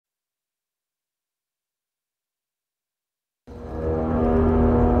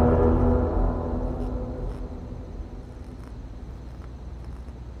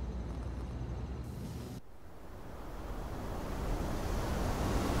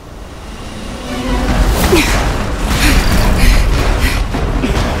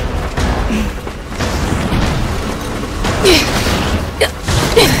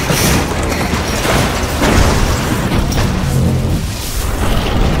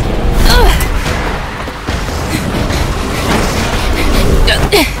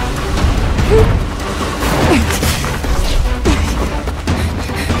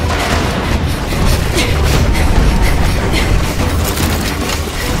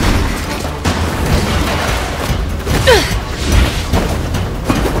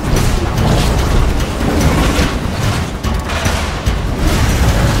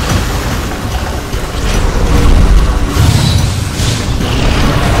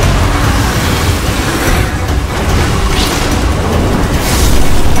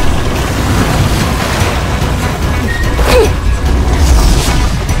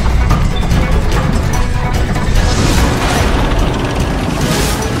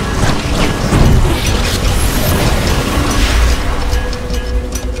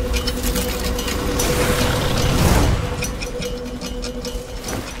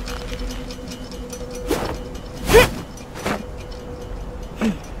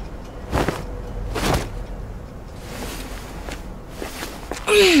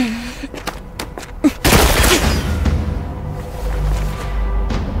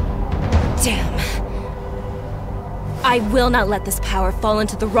I will not let this power fall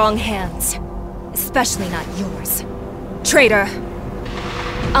into the wrong hands. Especially not yours. Traitor!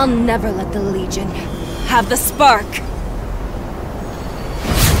 I'll never let the Legion have the spark!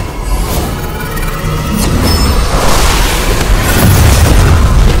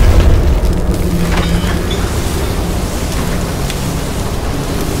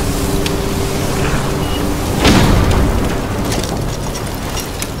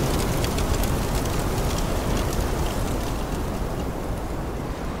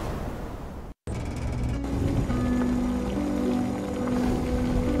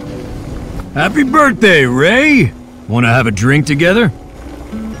 Happy birthday, Ray! Wanna have a drink together?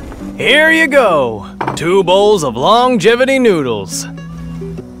 Here you go! 2 bowls of longevity noodles.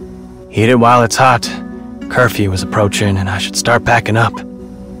 Eat it while it's hot. Curfew is approaching and I should start packing up.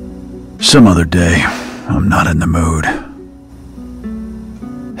 Some other day. I'm not in the mood.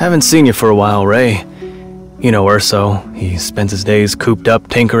 Haven't seen you for a while, Ray. You know Urso. He spends his days cooped up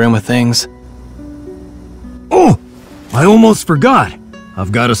tinkering with things. Oh! I almost forgot.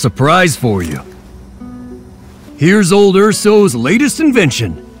 I've got a surprise for you. Here's old Urso's latest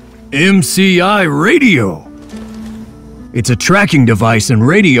invention, MCI Radio. It's a tracking device and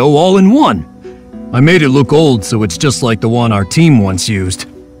radio all in one. I made it look old so it's just like the one our team once used.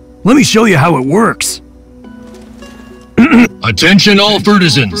 Let me show you how it works. Attention all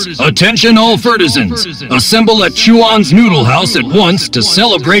F.I.S.T. Attention all F.I.S.T. Assemble at Chuan's Noodle House at once to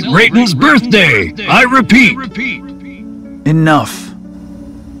celebrate Rayton's birthday. I repeat. Enough.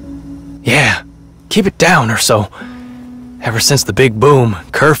 Yeah, keep it down, Urso. Ever since the big boom,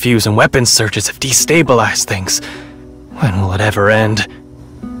 curfews and weapons searches have destabilized things. When will it ever end?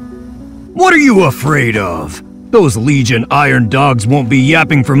 What are you afraid of? Those Legion iron dogs won't be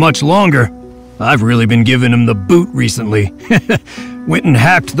yapping for much longer. I've really been giving them the boot recently. Went and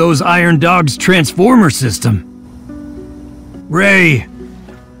hacked those iron dogs' transformer system. Ray,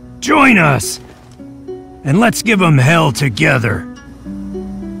 join us. And let's give them hell together.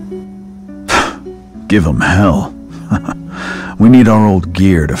 Give them hell. We need our old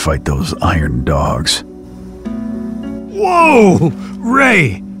gear to fight those iron dogs. Whoa!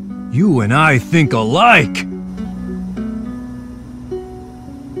 Ray, you and I think alike.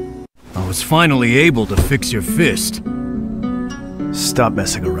 I was finally able to fix your fist. Stop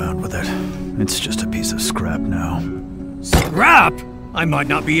messing around with it. It's just a piece of scrap now. Scrap? I might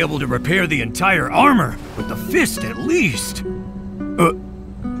not be able to repair the entire armor, but the fist at least.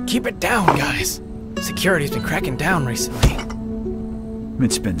 Keep it down, guys. Security's been cracking down recently.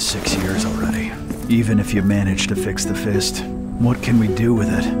 It's been 6 years already. Even if you manage to fix the fist, what can we do with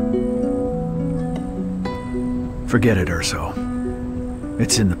it? Forget it, Urso.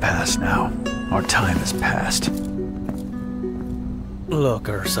 It's in the past now. Our time has passed. Look,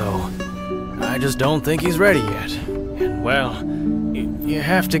 Urso. I just don't think he's ready yet. And, well, you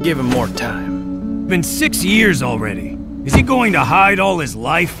have to give him more time. Been 6 years already. Is he going to hide all his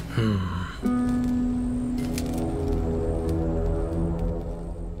life?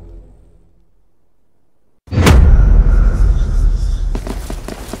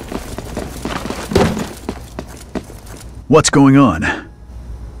 What's going on?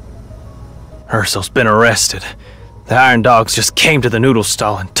 Urso's been arrested. The Iron Dogs just came to the noodle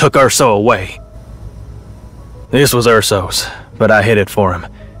stall and took Urso away. This was Urso's, but I hid it for him.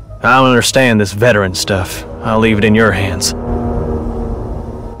 I don't understand this veteran stuff. I'll leave it in your hands.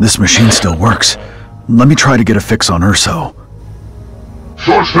 This machine still works. Let me try to get a fix on Urso.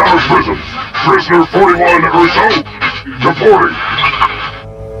 Georgetown Prison. Prisoner 41 Urso. Reporting.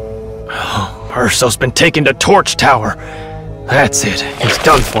 Oh, Urso's been taken to Torch Tower. That's it. He's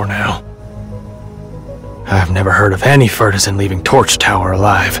done for now. I've never heard of any F.I.S.T. leaving Torch Tower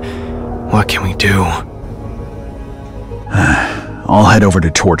alive. What can we do? I'll head over to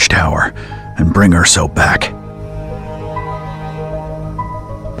Torch Tower and bring Urso back.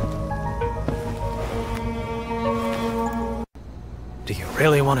 Do you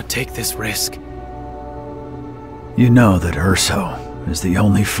really want to take this risk? You know that Urso is the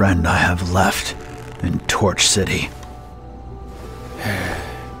only friend I have left in Torch City.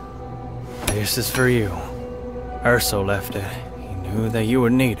 This is for you. Urso left it. He knew that you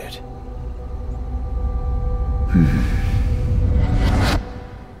would need it.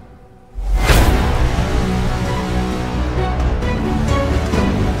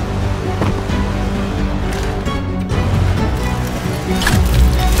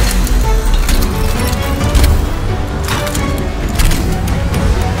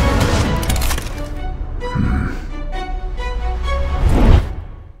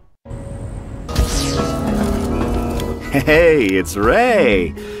 Hey, it's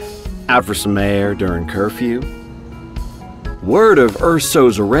Ray! Out for some air during curfew? Word of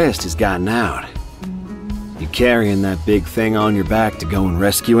Urso's arrest has gotten out. You carrying that big thing on your back to go and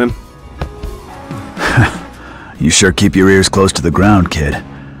rescue him? You sure keep your ears close to the ground, kid.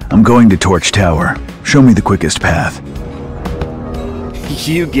 I'm going to Torch Tower. Show me the quickest path.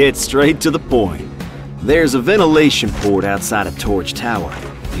 You get straight to the point. There's a ventilation port outside of Torch Tower.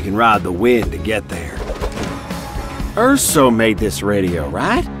 You can ride the wind to get there. Urso made this radio,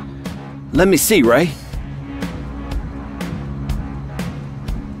 right? Let me see, Ray.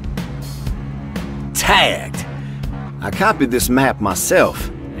 Tagged. I copied this map myself,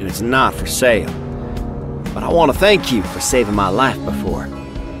 and it's not for sale. But I want to thank you for saving my life before.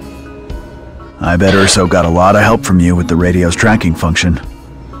 I bet Urso got a lot of help from you with the radio's tracking function.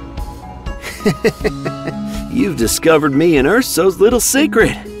 You've discovered me and Urso's little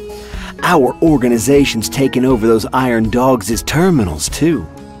secret. Our organization's taken over those Iron Dogs' terminals, too.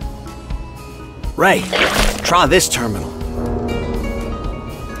 Ray, try this terminal.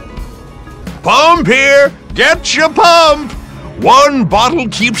 Pump here! Get your pump! One bottle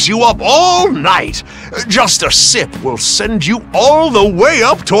keeps you up all night. Just a sip will send you all the way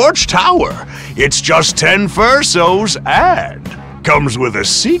up Torch Tower. It's just 10 F.I.S.Ts and comes with a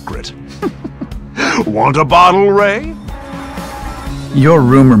secret. Want a bottle, Ray? Your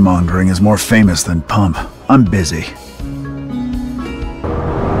rumor mongering is more famous than Pump. I'm busy.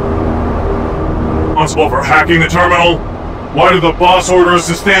 Responsible for hacking the terminal? Why did the boss order us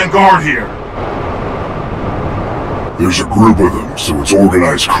to stand guard here? There's a group of them, so it's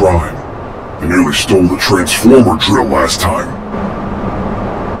organized crime. They nearly stole the transformer drill last time.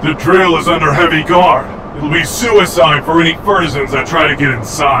 The drill is under heavy guard. It'll be suicide for any F.I.S.Ts that try to get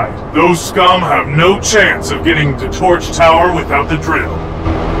inside. Those scum have no chance of getting to Torch Tower without the drill.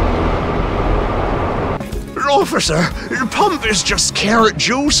 Officer, pump is just carrot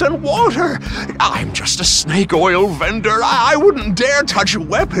juice and water. I'm just a snake oil vendor. I wouldn't dare touch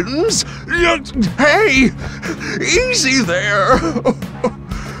weapons. Hey, easy there.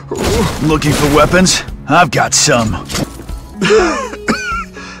 Looking for weapons? I've got some.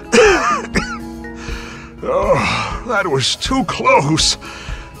 Oh, that was too close.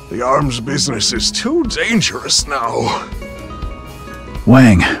 The arms business is too dangerous now.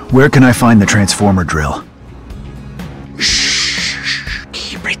 Wang, where can I find the transformer drill? Shh,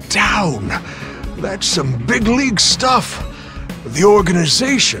 keep it down. That's some big league stuff. The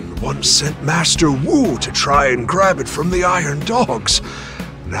organization once sent Master Wu to try and grab it from the Iron Dogs.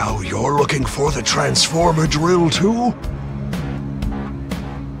 Now you're looking for the transformer drill too?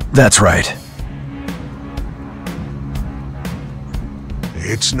 That's right.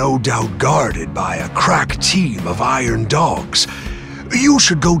 It's no doubt guarded by a crack team of Iron Dogs. You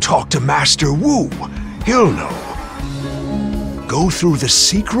should go talk to Master Wu. He'll know. Go through the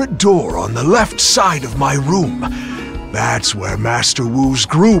secret door on the left side of my room. That's where Master Wu's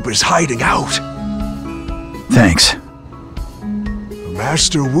group is hiding out. Thanks.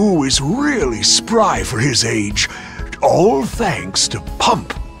 Master Wu is really spry for his age. All thanks to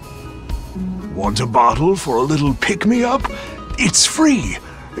Pump. Want a bottle for a little pick-me-up? It's free.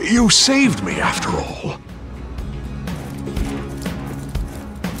 You saved me after all.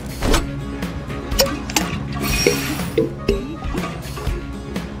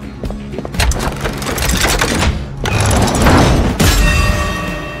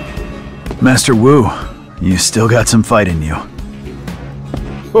 Master Wu, you still got some fight in you.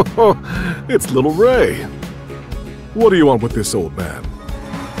 It's little Ray. What do you want with this old man?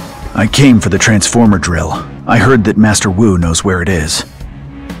 I came for the transformer drill. I heard that Master Wu knows where it is.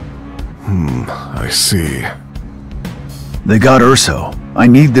 I see. They got Urso. I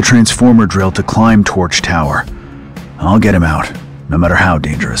need the transformer drill to climb Torch Tower. I'll get him out, no matter how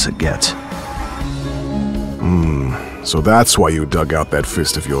dangerous it gets. So that's why you dug out that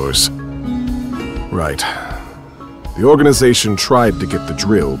fist of yours. Right. The organization tried to get the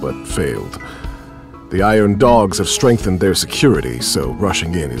drill, but failed. The Iron Dogs have strengthened their security, so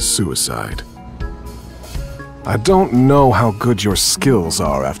rushing in is suicide. I don't know how good your skills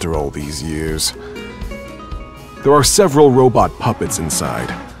are after all these years. There are several robot puppets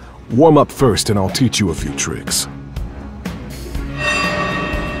inside. Warm up first and I'll teach you a few tricks.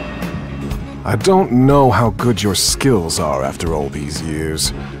 I don't know how good your skills are after all these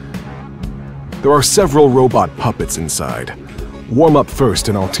years. There are several robot puppets inside. Warm up first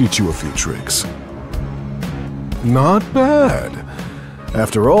and I'll teach you a few tricks. Not bad.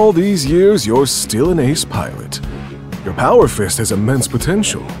 After all these years, you're still an ace pilot. Your Power Fist has immense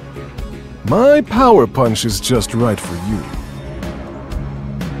potential. My Power Punch is just right for you.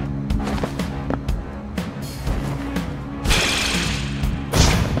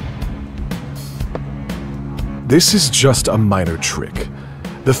 This is just a minor trick.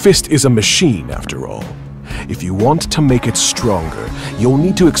 The fist is a machine, after all. If you want to make it stronger, you'll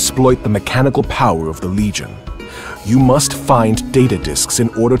need to exploit the mechanical power of the Legion. You must find data disks in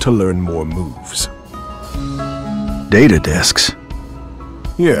order to learn more moves. Data disks?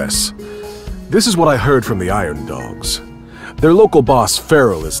 Yes. This is what I heard from the Iron Dogs. Their local boss,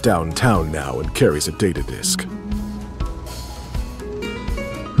 Farrell, is downtown now and carries a data disk.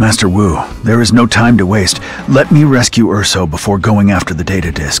 Master Wu, there is no time to waste. Let me rescue Urso before going after the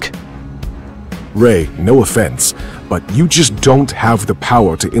data disk. Ray, no offense, but you just don't have the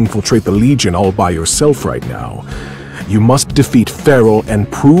power to infiltrate the Legion all by yourself right now. You must defeat Farrell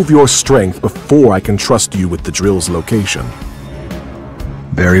and prove your strength before I can trust you with the drill's location.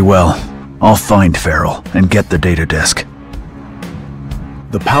 Very well. I'll find Farrell and get the data disk.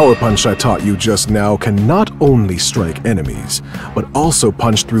 The power punch I taught you just now can not only strike enemies, but also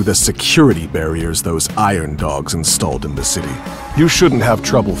punch through the security barriers those Iron Dogs installed in the city. You shouldn't have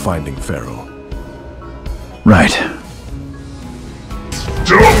trouble finding Farrell. Right.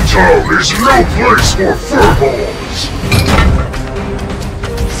 Downtown is no place for furballs!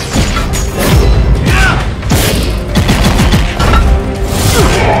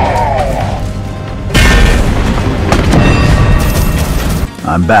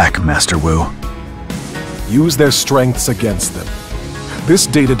 I'm back, Master Wu. Use their strengths against them. This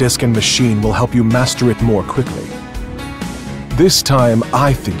data disk and machine will help you master it more quickly. This time,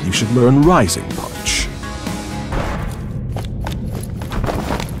 I think you should learn Rising Punch.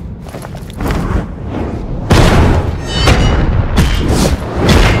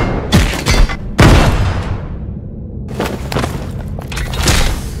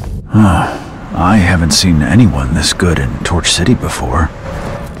 I haven't seen anyone this good in Torch City before.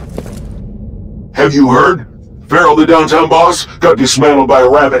 Have you heard? Farrell, the downtown boss, got dismantled by a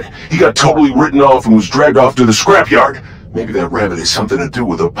rabbit. He got totally written off and was dragged off to the scrapyard. Maybe that rabbit has something to do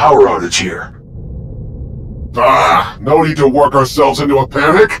with a power outage here. No need to work ourselves into a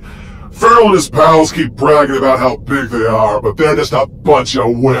panic. Farrell and his pals keep bragging about how big they are, but they're just a bunch of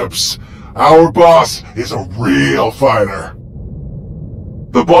wimps. Our boss is a real fighter.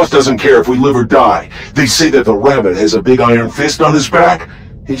 The boss doesn't care if we live or die. They say that the rabbit has a big iron fist on his back.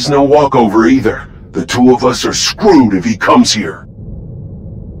 He's no walkover either. The two of us are screwed if he comes here.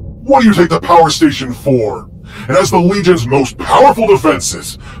 What do you take the power station for? It has the Legion's most powerful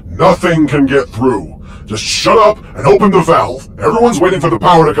defenses. Nothing can get through. Just shut up and open the valve. Everyone's waiting for the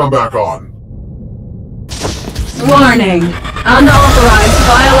power to come back on. Warning. Unauthorized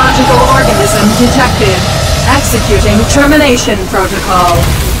biological organism detected. Executing termination protocol.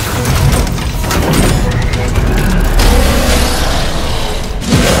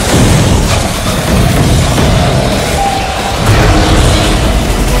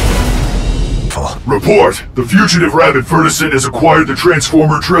 Report! The fugitive rabbit Ferguson has acquired the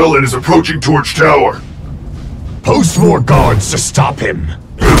transformer drill and is approaching Torch Tower. Post more guards to stop him.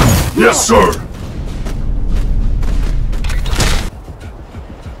 Yes, sir!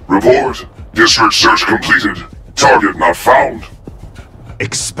 Report. District search completed. Target not found.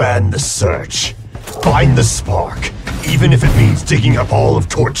 Expand the search. Find the spark, even if it means digging up all of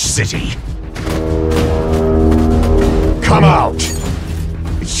Torch City. Come out!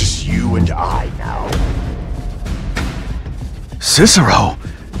 It's just you and I now. Cicero!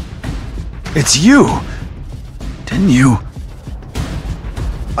 It's you! Didn't you?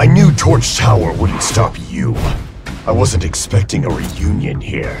 I knew Torch Tower wouldn't stop you. I wasn't expecting a reunion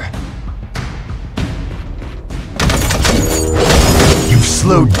here. You've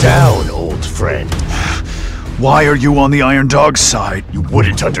slowed down, old friend. Why are you on the Iron Dog's side? You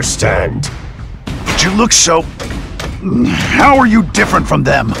wouldn't understand. But you look so... How are you different from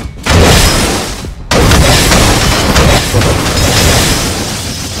them?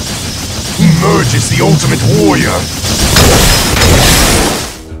 Emerge as the ultimate warrior.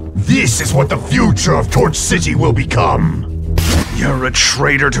 This is what the future of Torch City will become. You're a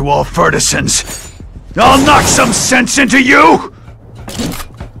traitor to all Fertisans. I'll knock some sense into you!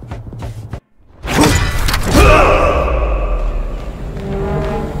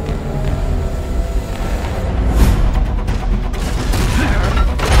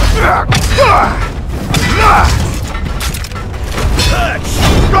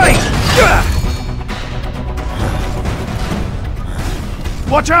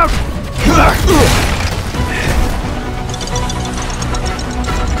 Watch out!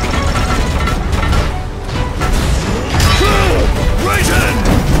 Rayton!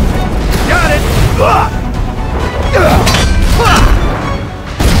 Got it!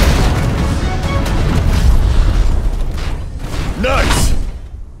 Nice!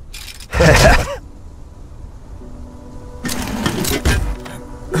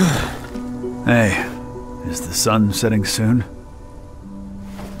 Hey, is the sun setting soon?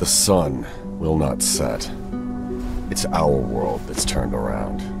 The sun will not set. It's our world that's turned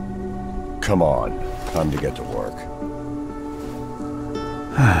around. Come on, time to get to work.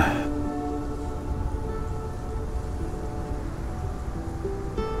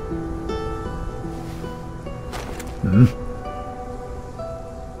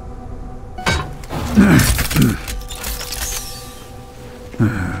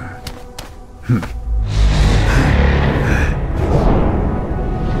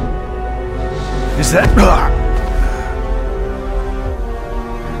 Is that...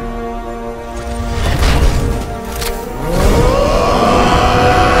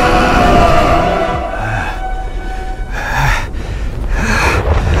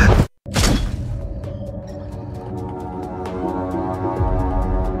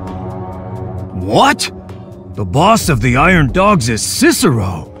 What? The boss of the Iron Dogs is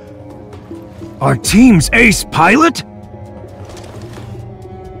Cicero? Our team's ace pilot?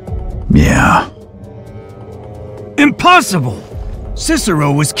 Yeah. Impossible!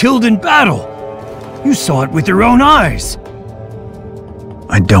 Cicero was killed in battle. You saw it with your own eyes.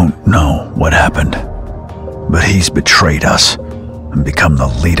 I don't know what happened, but he's betrayed us and become the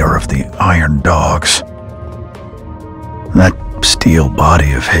leader of the Iron Dogs. That steel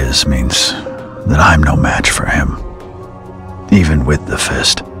body of his means that I'm no match for him, even with the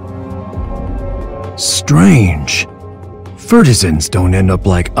fist. Strange. Furtisans don't end up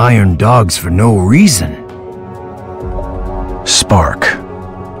like Iron Dogs for no reason. Spark.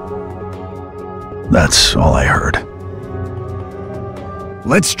 That's all I heard.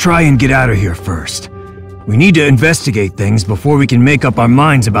 Let's try and get out of here first. We need to investigate things before we can make up our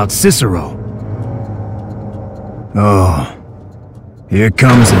minds about Cicero. Oh, here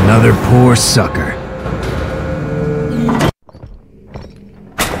comes another poor sucker.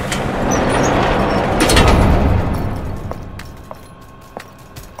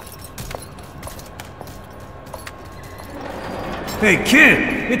 Hey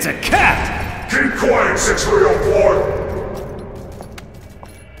kid, it's a cat! Keep quiet, 6-3-0 boy!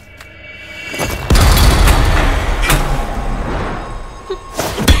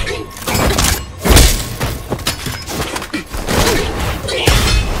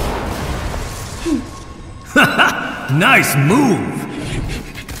 Nice move!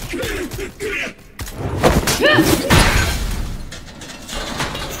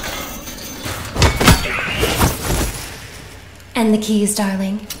 And the keys,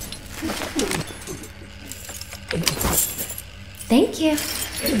 darling. Thank you.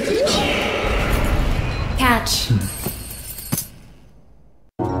 Catch.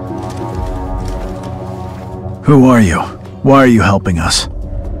 Who are you? Why are you helping us?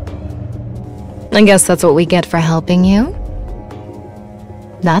 I guess that's what we get for helping you.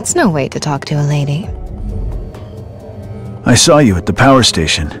 That's no way to talk to a lady. I saw you at the power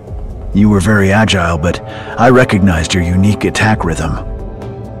station. You were very agile, but I recognized your unique attack rhythm.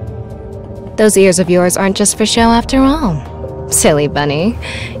 Those ears of yours aren't just for show after all. Silly bunny.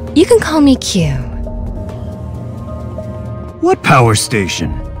 You can call me Q. What power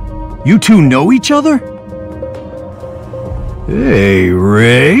station? You two know each other? Hey,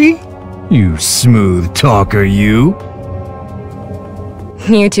 Ray? You smooth talker, you.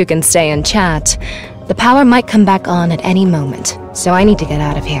 You two can stay and chat. The power might come back on at any moment, so I need to get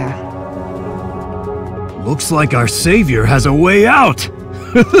out of here. Looks like our savior has a way out.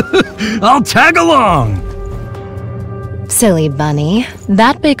 I'll tag along! Silly bunny.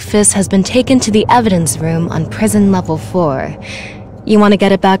 That big fist has been taken to the evidence room on prison level 4. You want to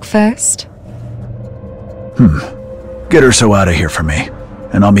get it back first? Get Urso out of here for me,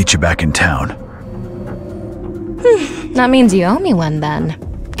 and I'll meet you back in town. That means you owe me one then.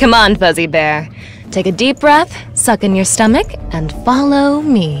 Come on, Fuzzy Bear. Take a deep breath, suck in your stomach, and follow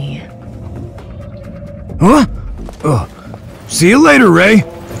me. Huh? See you later, Ray.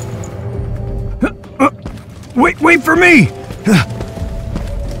 Wait for me!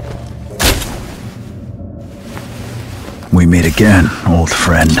 We meet again, old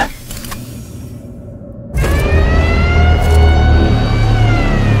friend.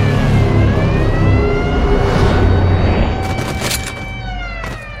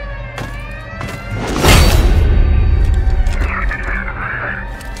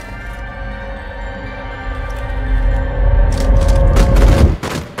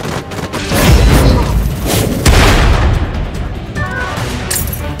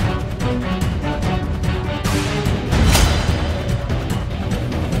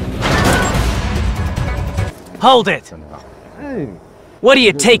 Hold it! What do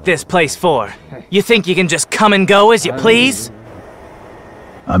you take this place for? You think you can just come and go as you please?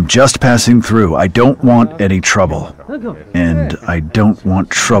 I'm just passing through. I don't want any trouble. And I don't want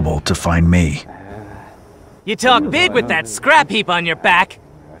trouble to find me. You talk big with that scrap heap on your back.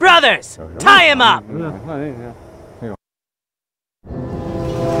 Brothers, tie him up!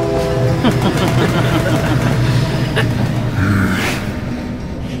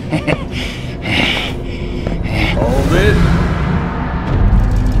 Hold it.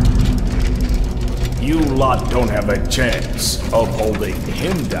 You lot don't have a chance of holding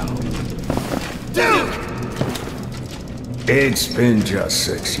him down. Dude! It's been just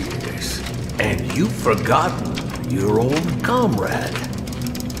 6 years, and you've forgotten your old comrade.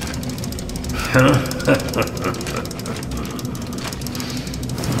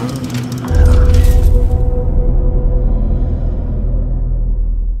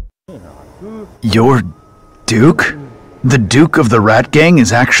 You're Duke? The Duke of the Rat Gang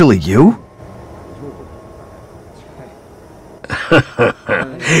is actually you?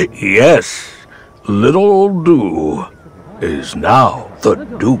 Yes, little old Do is now the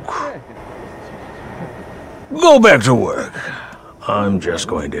Duke. Go back to work. I'm just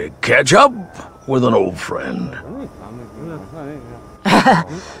going to catch up with an old friend.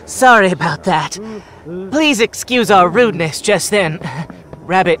 Sorry about that. Please excuse our rudeness just then,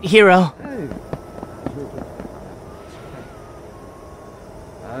 Rabbit Hero.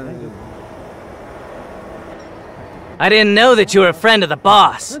 I didn't know that you were a friend of the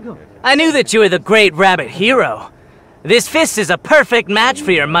boss. I knew that you were the great Rabbit Hero. This fist is a perfect match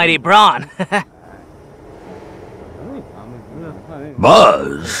for your mighty brawn.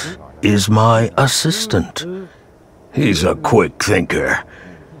 Buzz is my assistant. He's a quick thinker.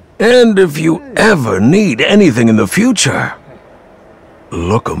 And if you ever need anything in the future,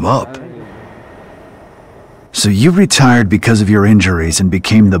 look him up. So you retired because of your injuries and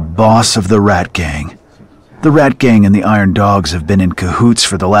became the boss of the Rat Gang. The Rat Gang and the Iron Dogs have been in cahoots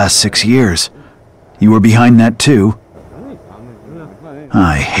for the last 6 years. You were behind that too?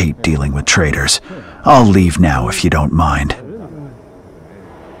 I hate dealing with traitors. I'll leave now if you don't mind.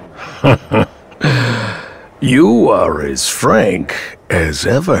 You are as frank as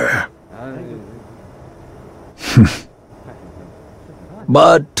ever.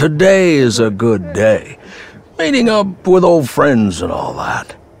 But today is a good day. Meeting up with old friends and all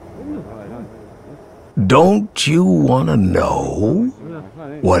that. Don't you want to know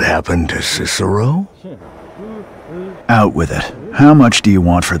what happened to Cicero? Out with it. How much do you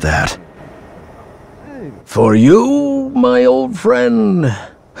want for that? For you, my old friend,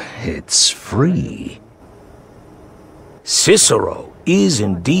 it's free. Cicero is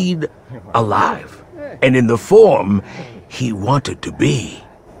indeed alive, and in the form he wanted to be.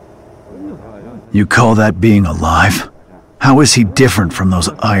 You call that being alive? How is he different from those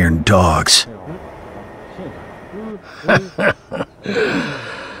Iron Dogs?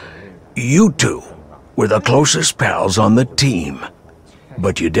 You two were the closest pals on the team,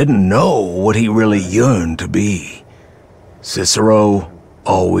 but you didn't know what he really yearned to be. Cicero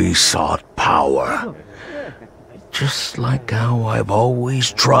always sought power, just like how I've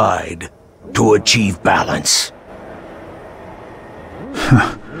always tried to achieve balance.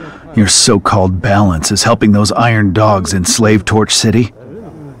 Your so-called balance is helping those Iron Dogs enslave Torch City?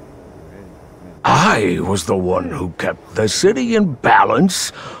 I was the one who kept the city in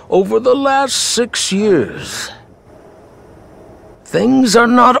balance over the last 6 years. Things are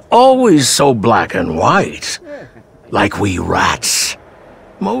not always so black and white, like we rats.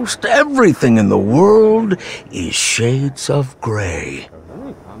 Most everything in the world is shades of gray.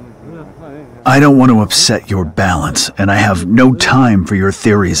 I don't want to upset your balance, and I have no time for your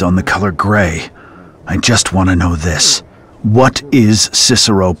theories on the color gray. I just want to know this. What is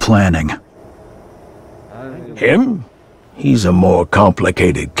Cicero planning? Him? He's a more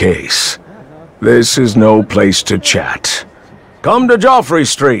complicated case. This is no place to chat. Come to Joffrey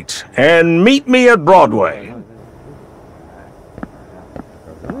Street and meet me at Broadway.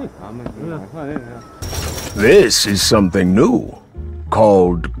 This is something new,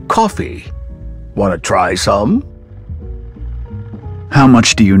 called coffee. Want to try some? How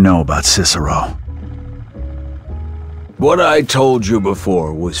much do you know about Cicero? What I told you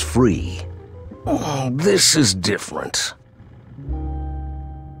before was free. This is different.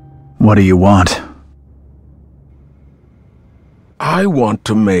 What do you want? I want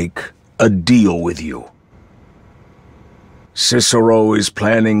to make a deal with you. Cicero is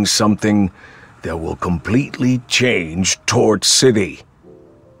planning something that will completely change Torch City.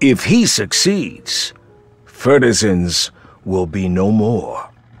 If he succeeds, Fertisans will be no more.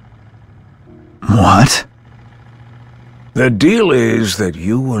 What? The deal is that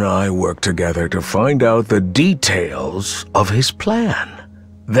you and I work together to find out the details of his plan.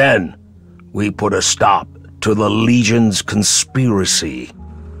 Then, we put a stop to the Legion's conspiracy.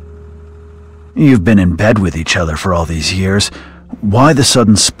 You've been in bed with each other for all these years. Why the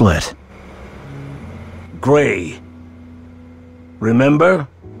sudden split? Gray. Remember?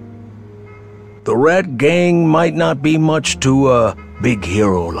 The Rat Gang might not be much to a big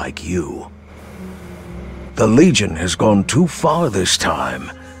hero like you. The Legion has gone too far this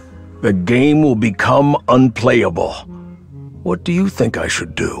time. The game will become unplayable. What do you think I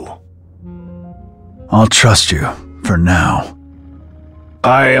should do? I'll trust you, for now.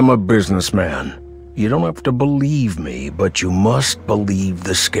 I am a businessman. You don't have to believe me, but you must believe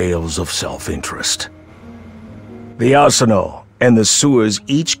the scales of self-interest. The arsenal and the sewers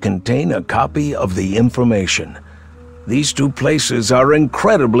each contain a copy of the information. These two places are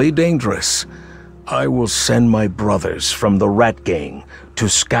incredibly dangerous. I will send my brothers from the Rat Gang to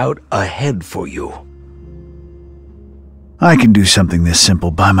scout ahead for you. I can do something this simple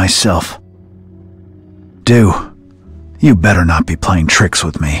by myself. You better not be playing tricks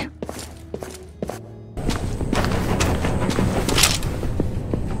with me.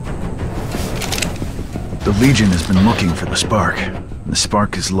 The Legion has been looking for the Spark. The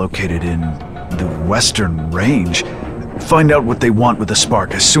Spark is located in the Western Range. Find out what they want with the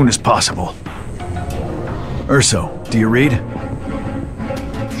Spark as soon as possible. Urso, do you read?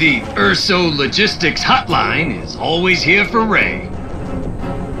 The Urso Logistics Hotline is always here for Ray.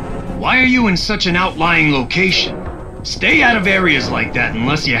 Why are you in such an outlying location? Stay out of areas like that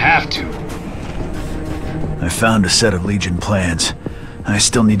unless you have to. I found a set of Legion plans. I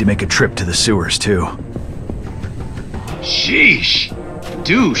still need to make a trip to the sewers, too. Sheesh.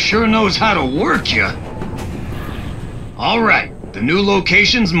 Dude sure knows how to work ya. Alright, the new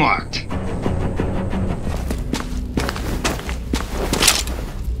location's marked.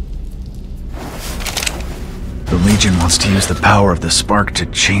 The Legion wants to use the power of the Spark to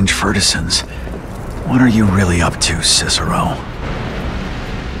change Fertisons. What are you really up to, Cicero?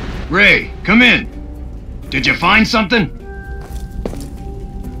 Ray, come in. Did you find something?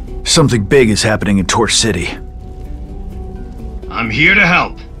 Something big is happening in Torch City. I'm here to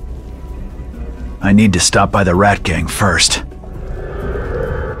help. I need to stop by the Rat Gang first.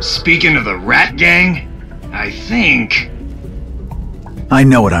 Speaking of the Rat Gang, I think... I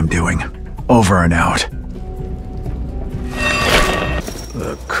know what I'm doing. Over and out.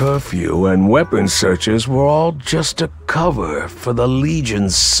 The curfew and weapon searches were all just a cover for the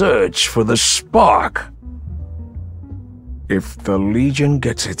Legion's search for the Spark. If the Legion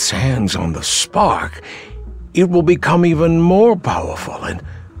gets its hands on the Spark, it will become even more powerful and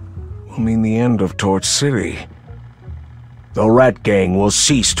will mean the end of Torch City. The Rat Gang will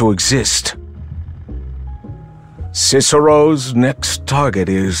cease to exist. Cicero's next target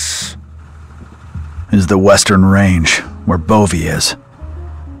is the Western Range, where Bovey is.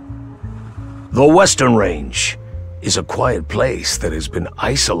 The Western Range is a quiet place that has been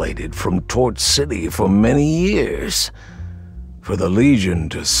isolated from Torch City for many years. For the Legion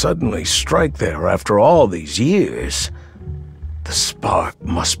to suddenly strike there after all these years, the Spark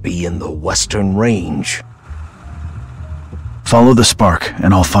must be in the Western Range. Follow the Spark,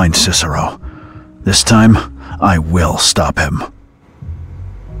 and I'll find Cicero. This time, I will stop him.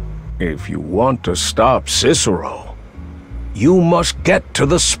 If you want to stop Cicero, you must get to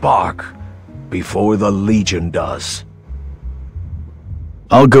the Spark before the Legion does.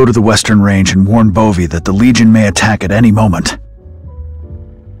 I'll go to the Western Range and warn Bovey that the Legion may attack at any moment.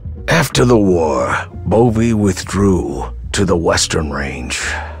 After the war, Bovey withdrew to the Western Range.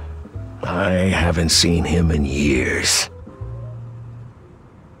 I haven't seen him in years.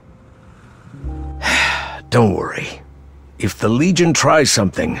 Don't worry. If the Legion tries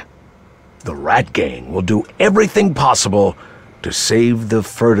something, the Rat Gang will do everything possible to save the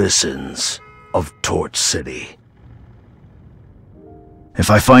Fertisons of Torch City. If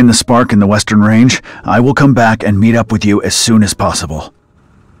I find the Spark in the Western Range, I will come back and meet up with you as soon as possible.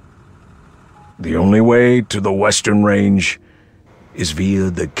 The only way to the Western Range is via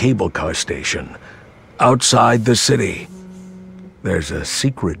the cable car station outside the city. There's a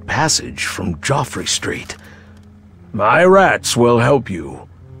secret passage from Joffrey Street. My rats will help you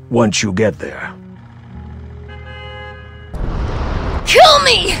once you get there. Kill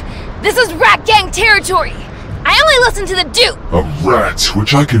me! This is Rat Gang territory! I only listen to the Duke! A rat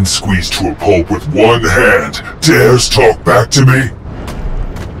which I can squeeze to a pulp with one hand dares talk back to me?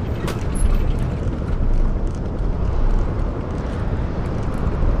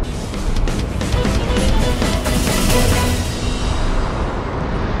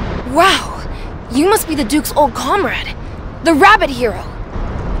 Wow! You must be the Duke's old comrade, the Rabbit Hero.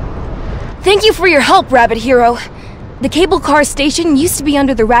 Thank you for your help, Rabbit Hero. The cable car station used to be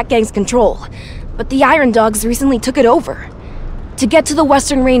under the Rat Gang's control, but the Iron Dogs recently took it over. To get to the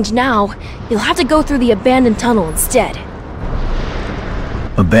Western Range now, you'll have to go through the abandoned tunnel instead.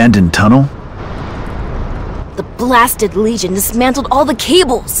 Abandoned tunnel? The blasted Legion dismantled all the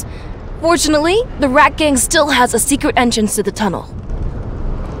cables! Fortunately, the Rat Gang still has a secret entrance to the tunnel.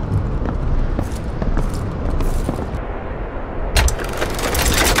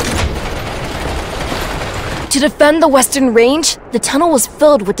 To defend the Western Range, the tunnel was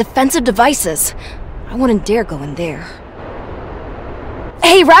filled with defensive devices. I wouldn't dare go in there.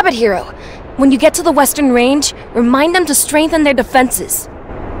 Hey, Rabbit Hero! When you get to the Western Range, remind them to strengthen their defenses.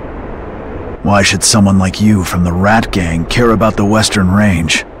 Why should someone like you from the Rat Gang care about the Western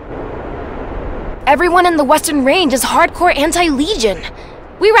Range? Everyone in the Western Range is hardcore anti-Legion.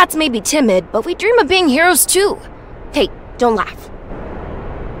 We rats may be timid, but we dream of being heroes too. Hey, don't laugh.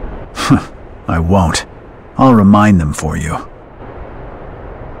 I won't. I'll remind them for you.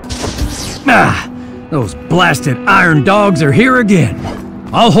 Ah! Those blasted Iron Dogs are here again.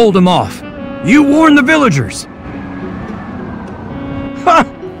 I'll hold them off. You warn the villagers. Ha!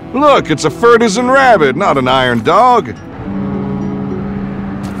 Look, it's a Fertisan rabbit, not an Iron Dog.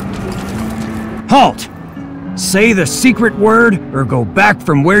 Halt! Say the secret word or go back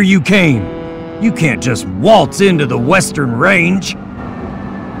from where you came. You can't just waltz into the Western Range.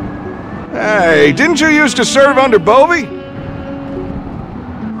 Hey, didn't you used to serve under Bovey?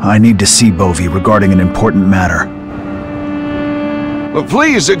 I need to see Bovey regarding an important matter. Well,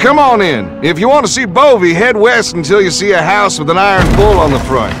 please, come on in. If you want to see Bovey, head west until you see a house with an iron bull on the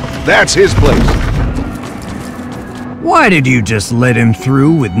front. That's his place. Why did you just let him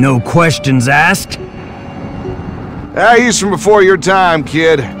through with no questions asked? He's from before your time,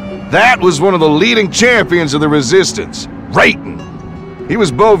 kid. That was one of the leading champions of the Resistance, Rayton. He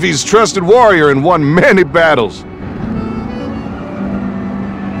was Bovey's trusted warrior and won many battles.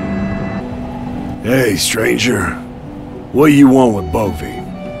 Hey, stranger. What do you want with Bovey?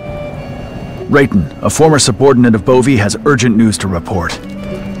 Rayton, a former subordinate of Bovey, has urgent news to report.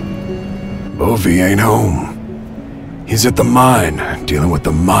 Bovey ain't home. He's at the mine, dealing with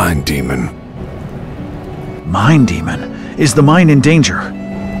the mine demon. Mine demon? Is the mine in danger?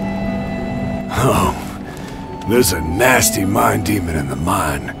 Oh, there's a nasty mine demon in the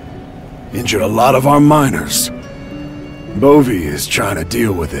mine. Injured a lot of our miners. Bovey is trying to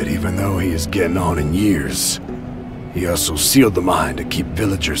deal with it, even though he is getting on in years. He also sealed the mine to keep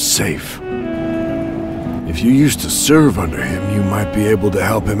villagers safe. If you used to serve under him, you might be able to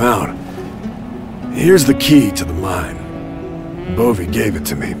help him out. Here's the key to the mine. Bovey gave it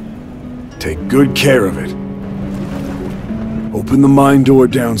to me. Take good care of it. Open the mine door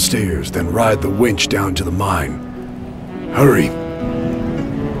downstairs, then ride the winch down to the mine. Hurry.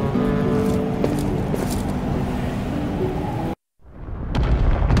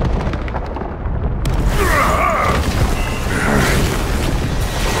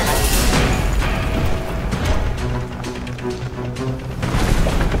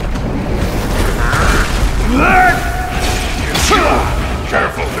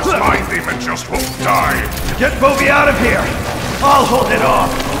 Careful, this mine demon just won't die. Get Bovey out of here! I'll hold it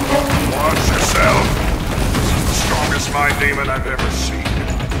off! Watch yourself. This is the strongest mine demon I've ever seen.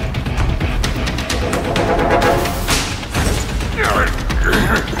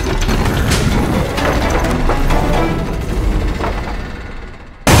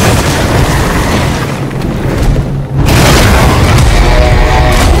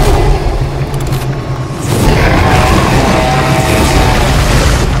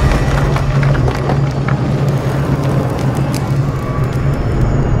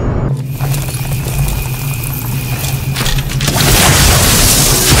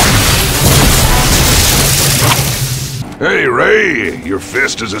 Hey, Ray, your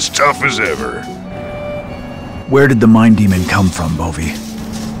fist is as tough as ever. Where did the mine demon come from, Bovey?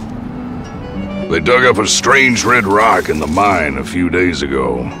 They dug up a strange red rock in the mine a few days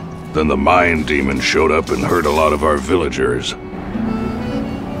ago. Then the mine demon showed up and hurt a lot of our villagers.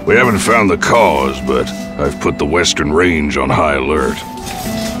 We haven't found the cause, but I've put the Western Range on high alert.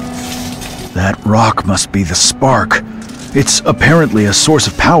 That rock must be the spark. It's apparently a source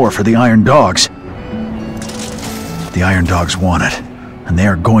of power for the Iron Dogs. The Iron Dogs want it, and they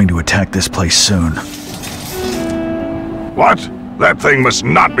are going to attack this place soon. What? That thing must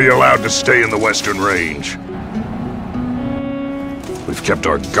not be allowed to stay in the Western Range. We've kept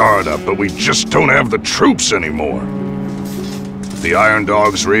our guard up, but we just don't have the troops anymore. If the Iron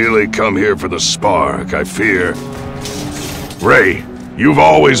Dogs really come here for the spark, I fear... Ray, you've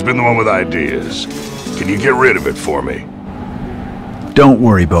always been the one with ideas. Can you get rid of it for me? Don't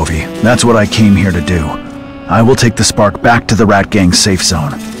worry, Bovey. That's what I came here to do. I will take the spark back to the Rat Gang's safe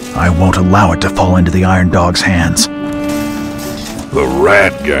zone. I won't allow it to fall into the Iron Dog's hands. The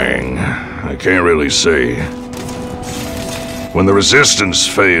Rat Gang? I can't really say. When the Resistance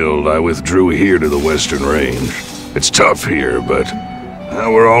failed, I withdrew here to the Western Range. It's tough here, but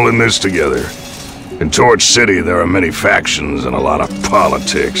we're all in this together. In Torch City, there are many factions and a lot of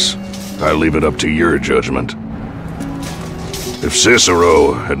politics. I leave it up to your judgment. If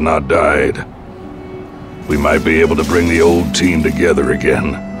Cicero had not died, we might be able to bring the old team together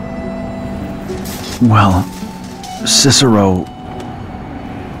again. Well, Cicero...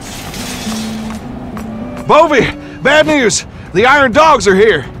 Bovey! Bad news! The Iron Dogs are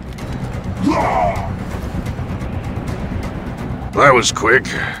here! That was quick.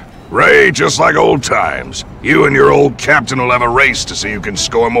 Ray, just like old times. You and your old captain will have a race to see who can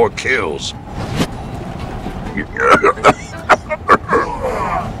score more kills.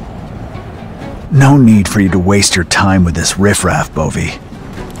 No need for you to waste your time with this riffraff, Bovey.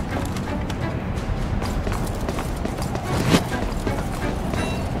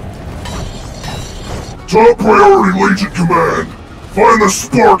 Top priority, Legion Command! Find the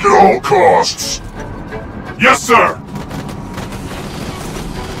spark at all costs! Yes, sir!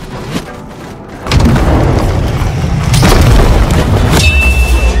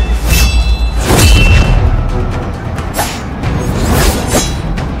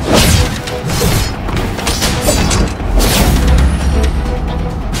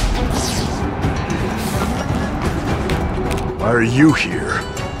 Why are you here?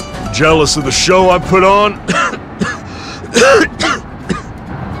 Jealous of the show I put on?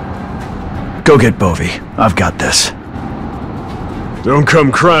 Go get Bovey. I've got this. Don't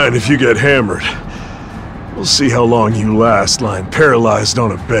come crying if you get hammered. We'll see how long you last lying paralyzed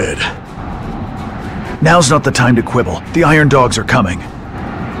on a bed. Now's not the time to quibble. The Iron Dogs are coming.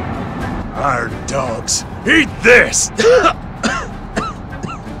 Iron Dogs. Eat this!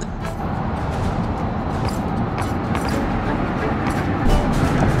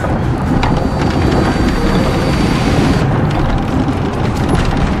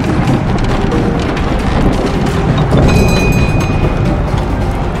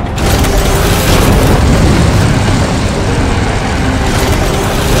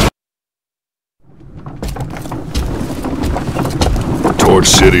 Torch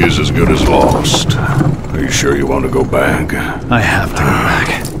City is as good as lost. Are you sure you want to go back? I have to go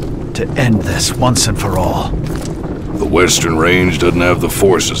back. To end this once and for all. The Western Range doesn't have the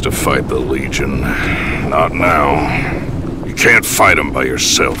forces to fight the Legion. Not now. You can't fight them by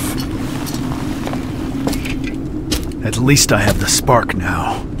yourself. At least I have the spark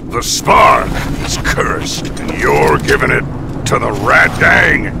now. The spark is cursed, and you're giving it to the Rat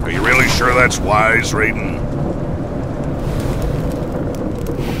Gang. Are you really sure that's wise, Rayton?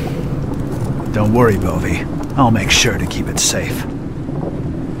 Don't worry, Bovey. I'll make sure to keep it safe.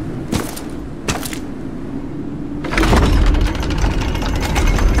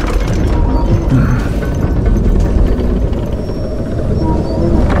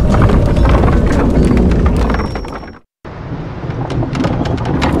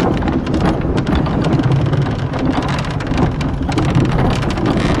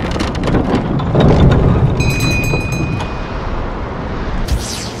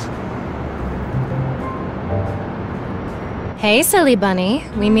 Hey, silly bunny.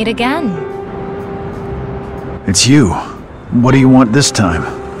 We meet again. It's you. What do you want this time?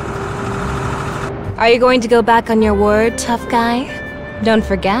 Are you going to go back on your word, tough guy? Don't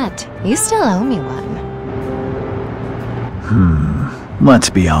forget, you still owe me one. Let's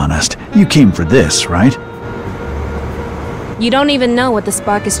be honest. You came for this, right? You don't even know what the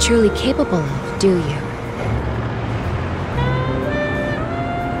spark is truly capable of, do you?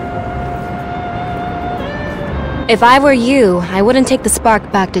 If I were you, I wouldn't take the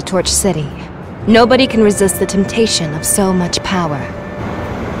spark back to Torch City. Nobody can resist the temptation of so much power.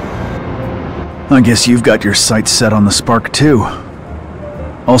 I guess you've got your sights set on the spark too.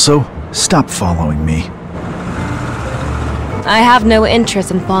 Also, stop following me. I have no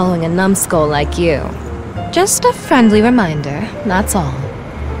interest in following a numbskull like you. Just a friendly reminder, that's all.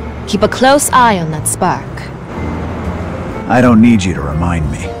 Keep a close eye on that spark. I don't need you to remind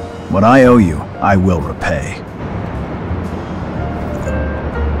me. What I owe you, I will repay.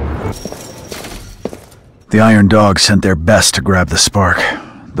 The Iron Dogs sent their best to grab the spark.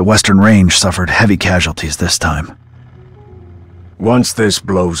 The Western Range suffered heavy casualties this time. Once this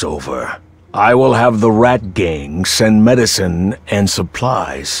blows over, I will have the Rat Gang send medicine and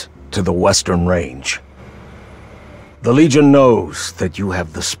supplies to the Western Range. The Legion knows that you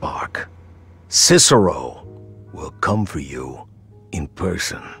have the spark. Cicero will come for you in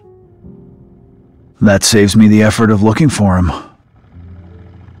person. That saves me the effort of looking for him.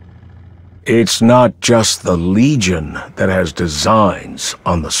 It's not just the Legion that has designs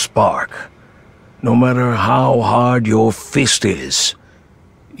on the spark. No matter how hard your fist is,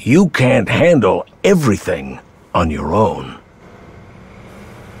 you can't handle everything on your own.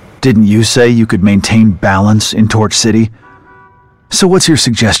 Didn't you say you could maintain balance in Torch City? So what's your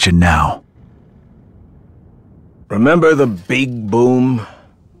suggestion now? Remember the big boom?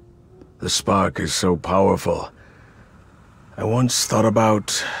 The spark is so powerful. I once thought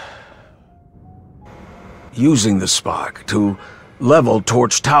about using the spark to level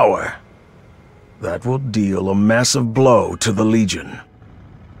Torch Tower. That will deal a massive blow to the Legion.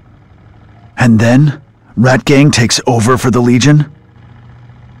 And then, Rat Gang takes over for the Legion?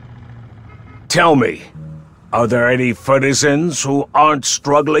 Tell me, are there any citizens who aren't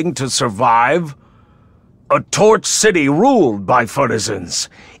struggling to survive? A Torch City ruled by citizens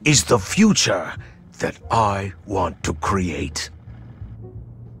is the future that I want to create.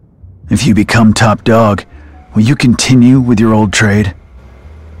 If you become top dog, will you continue with your old trade?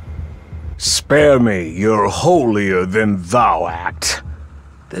 Spare me your holier-than-thou act.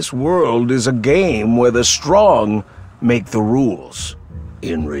 This world is a game where the strong make the rules.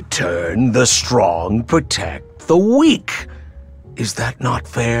 In return, the strong protect the weak. Is that not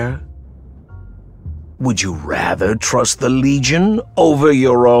fair? Would you rather trust the Legion over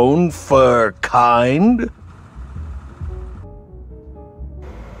your own fur kind?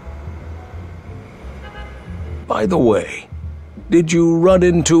 By the way, did you run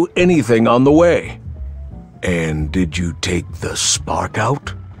into anything on the way? And did you take the spark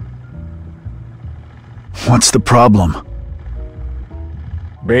out? What's the problem?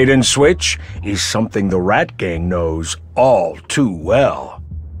 Bait and switch is something the Rat Gang knows all too well.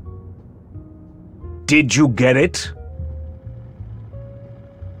 Did you get it?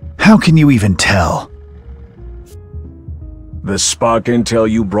 How can you even tell? The spark intel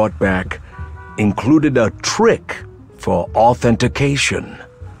you brought back included a trick for authentication.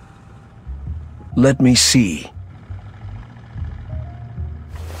 Let me see.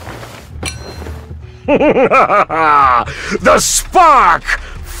 The spark!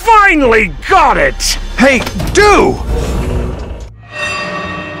 Finally got it! Hey, do!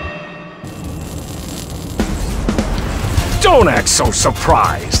 Don't act so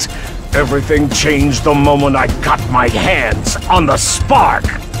surprised. Everything changed the moment I got my hands on the spark.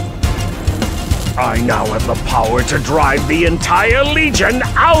 I now have the power to drive the entire Legion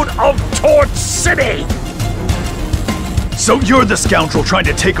out of Torch City! So you're the scoundrel trying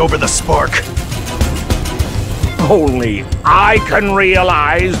to take over the spark? Only I can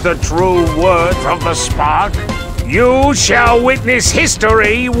realize the true worth of the spark. You shall witness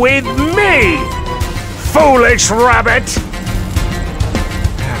history with me, foolish rabbit!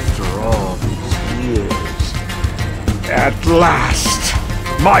 After all these years, at last,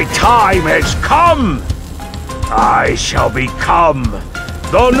 my time has come! I shall become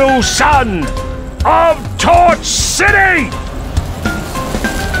the new son of Torch City!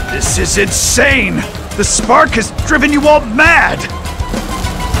 This is insane! The spark has driven you all mad!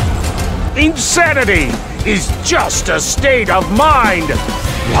 Insanity is just a state of mind.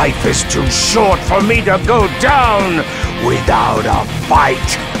 Life is too short for me to go down without a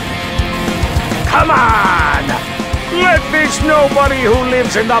fight. Come on! Let this nobody who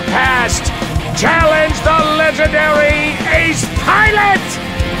lives in the past challenge the legendary Ace Pilot!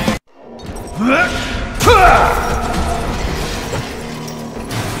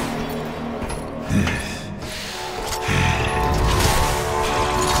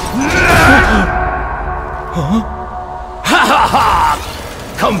 Ha ha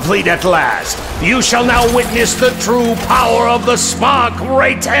ha! Complete at last! You shall now witness the true power of the spark,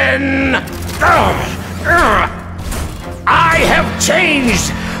 Rayton! I have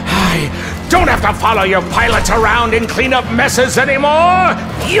changed! I don't have to follow your pilots around and clean up messes anymore!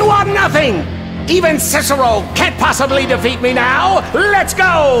 You are nothing! Even Cicero can't possibly defeat me now! Let's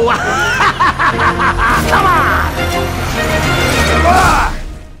go! Come on!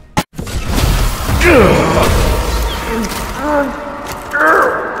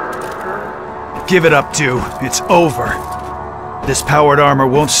 Give it up, two. It's over. This powered armor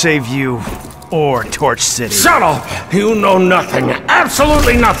won't save you or Torch City. Shut up! You know nothing.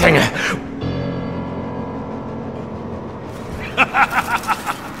 Absolutely nothing.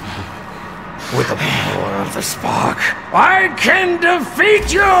 With the power of the spark, I can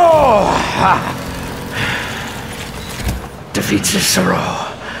defeat you! Defeat Cicero.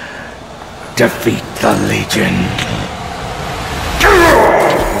 Defeat the Legion.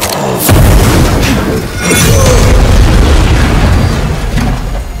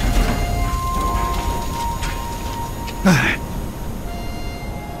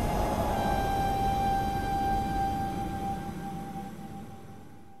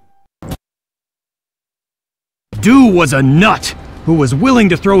 Stu was a nut who was willing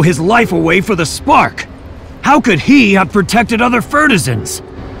to throw his life away for the spark. How could he have protected other Fertisans?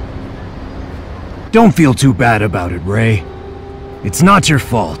 Don't feel too bad about it, Ray. It's not your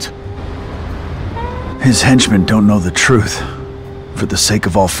fault. His henchmen don't know the truth. For the sake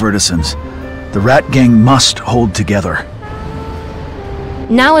of all Fertisans, the Rat Gang must hold together.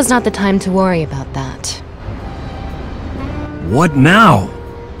 Now is not the time to worry about that. What now?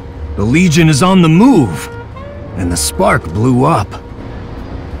 The Legion is on the move, and the spark blew up.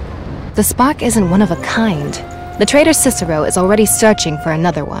 The spark isn't one of a kind. The traitor Cicero is already searching for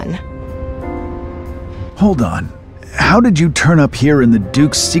another one. Hold on. How did you turn up here in the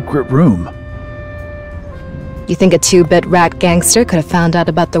Duke's secret room? You think a 2-bit rat gangster could have found out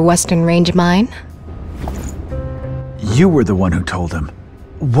about the Western Range mine? You were the one who told him.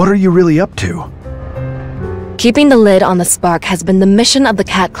 What are you really up to? Keeping the lid on the spark has been the mission of the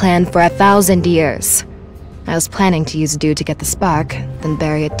Cat Clan for 1,000 years. I was planning to use dew to get the spark, then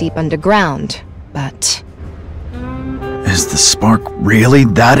bury it deep underground, but... Is the spark really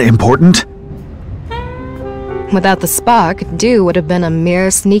that important? Without the spark, dew would have been a mere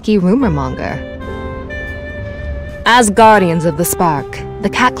sneaky rumor monger. As guardians of the spark, the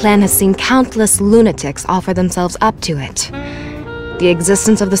Cat Clan has seen countless lunatics offer themselves up to it. The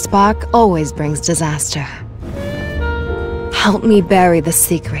existence of the spark always brings disaster. Help me bury the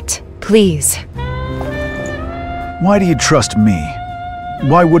secret, please. Why do you trust me?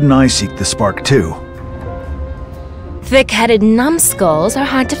 Why wouldn't I seek the spark too? Thick-headed numbskulls are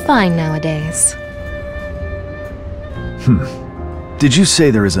hard to find nowadays. Did you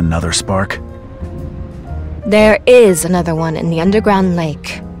say there is another spark? There is another one in the underground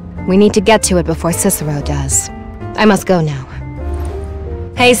lake. We need to get to it before Cicero does. I must go now.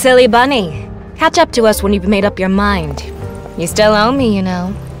 Hey, silly bunny. Catch up to us when you've made up your mind. You still owe me, you know.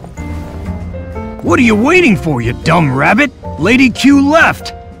 What are you waiting for, you dumb rabbit? Lady Q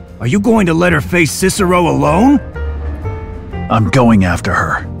left. Are you going to let her face Cicero alone? I'm going after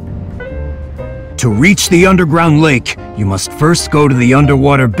her. To reach the underground lake, you must first go to the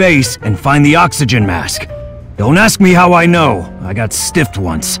underwater base and find the oxygen mask. Don't ask me how I know. I got stiffed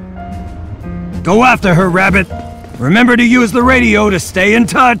once. Go after her, Rabbit. Remember to use the radio to stay in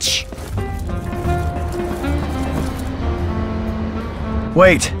touch.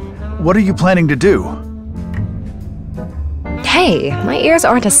 Wait, what are you planning to do? Hey, my ears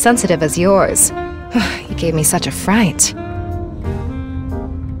aren't as sensitive as yours. You gave me such a fright.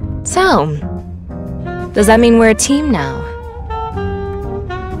 So, does that mean we're a team now?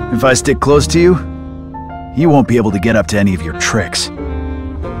 If I stick close to you, you won't be able to get up to any of your tricks.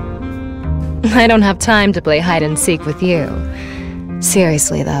 I don't have time to play hide-and-seek with you.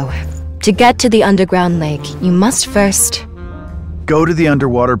 Seriously, though, to get to the underground lake, you must first... Go to the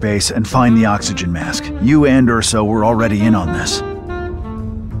underwater base and find the oxygen mask. You and Urso were already in on this.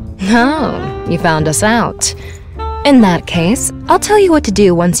 Oh, you found us out. In that case, I'll tell you what to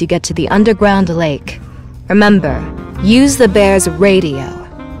do once you get to the underground lake. Remember, use the bear's radio.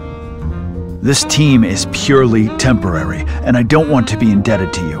 This team is purely temporary, and I don't want to be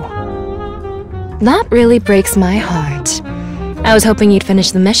indebted to you. That really breaks my heart. I was hoping you'd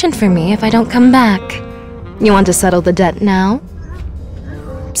finish the mission for me if I don't come back. You want to settle the debt now?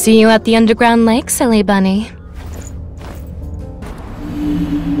 See you at the underground lake, silly bunny.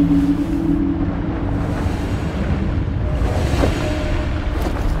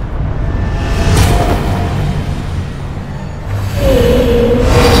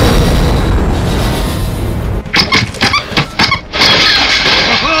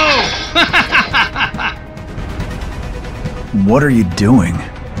 What are you doing?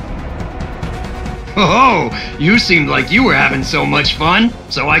 Oh, you seemed like you were having so much fun,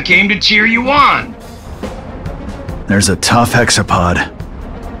 so I came to cheer you on. There's a tough hexapod.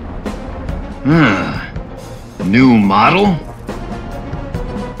 New model?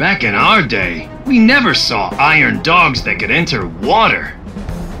 Back in our day, we never saw iron dogs that could enter water.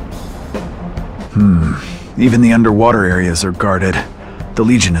 Even the underwater areas are guarded. The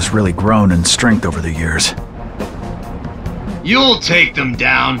Legion has really grown in strength over the years. You'll take them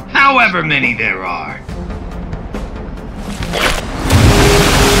down, however many there are.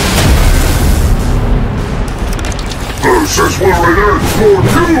 This is where it ends for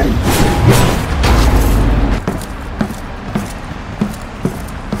you!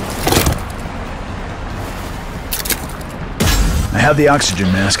 I have the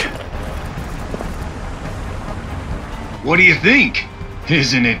oxygen mask. What do you think?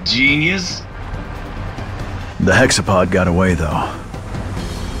 Isn't it genius? The hexapod got away, though.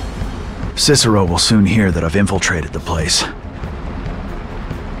 Cicero will soon hear that I've infiltrated the place.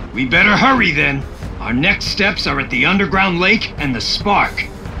 We better hurry then. Our next steps are at the underground lake and the spark.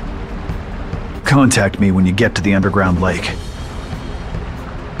 Contact me when you get to the underground lake.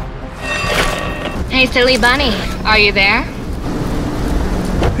 Hey, silly bunny. Are you there?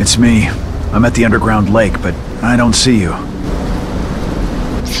 It's me. I'm at the underground lake, but I don't see you.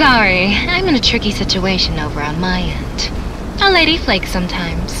 Sorry, I'm in a tricky situation over on my end. A lady flakes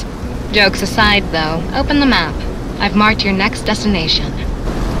sometimes. Jokes aside, though, open the map. I've marked your next destination.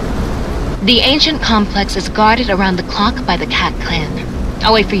 The ancient complex is guarded around the clock by the Cat Clan.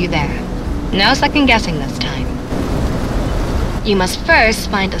 I'll wait for you there. No second guessing this time. You must first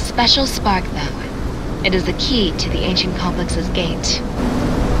find a special spark, though. It is the key to the ancient complex's gate.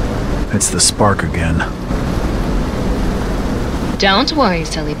 It's the spark again. Don't worry,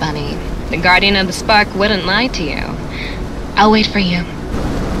 silly bunny. The guardian of the spark wouldn't lie to you. I'll wait for you.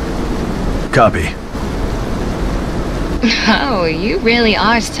 Copy. Oh, you really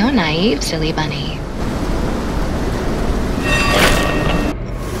are so naive, silly bunny.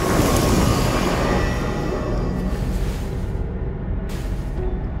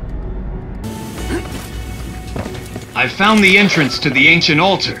 I found the entrance to the ancient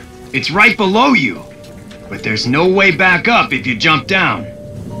altar. It's right below you. But there's no way back up if you jump down.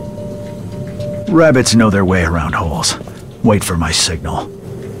 Rabbits know their way around holes. Wait for my signal.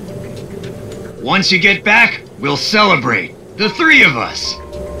 Once you get back, we'll celebrate. The three of us.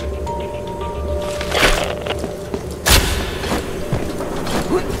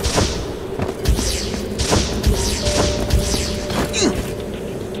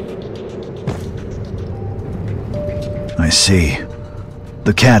 I see.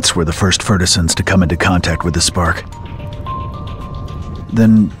 The cats were the first Fertisons to come into contact with the spark.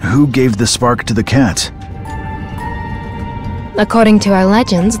 Then who gave the spark to the cats? According to our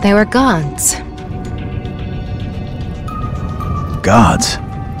legends, they were gods. Gods?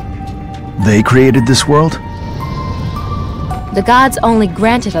 They created this world? The gods only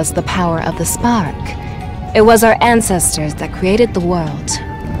granted us the power of the spark. It was our ancestors that created the world.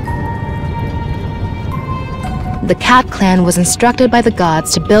 The Cat Clan was instructed by the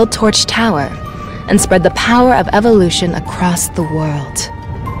gods to build Torch Tower and spread the power of evolution across the world.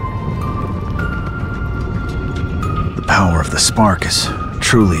 The power of the spark is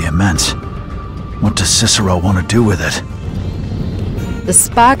truly immense. What does Cicero want to do with it? The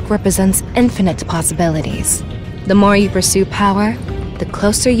spark represents infinite possibilities. The more you pursue power, the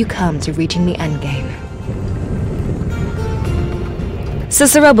closer you come to reaching the endgame.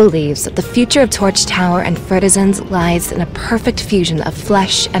 Cicero believes that the future of Torch Tower and Fertisons lies in a perfect fusion of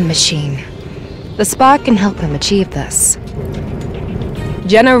flesh and machine. The spark can help him achieve this.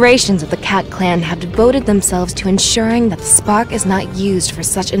 Generations of the Cat Clan have devoted themselves to ensuring that the spark is not used for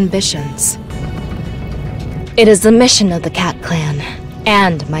such ambitions. It is the mission of the Cat Clan,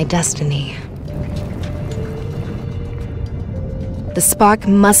 and my destiny. The spark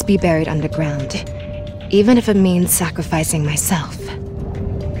must be buried underground, even if it means sacrificing myself.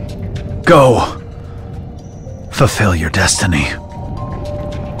 Go! Fulfill your destiny.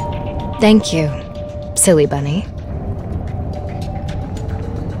 Thank you, silly bunny.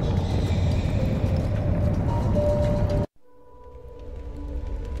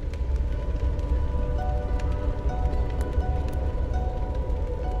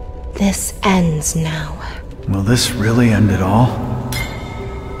 This ends now. Will this really end it all?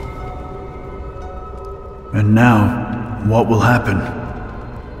 And now, what will happen?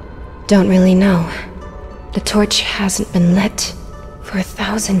 Don't really know. The torch hasn't been lit for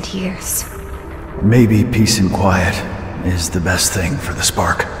 1,000 years. Maybe peace and quiet is the best thing for the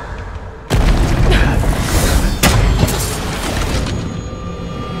spark.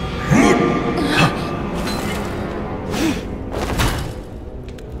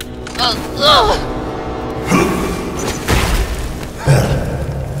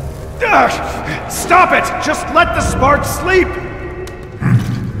 Stop it! Just let the spark sleep!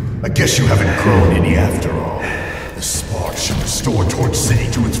 I guess you haven't grown any after all. The spark should restore Torch City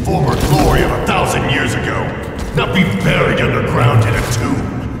to its former glory of 1,000 years ago. Not be buried underground in a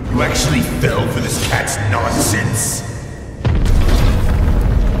tomb. You actually fell for this cat's nonsense.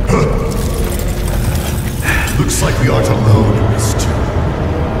 Looks like we aren't alone in this tomb.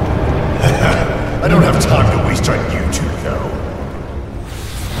 I don't have time to waste on you two, though.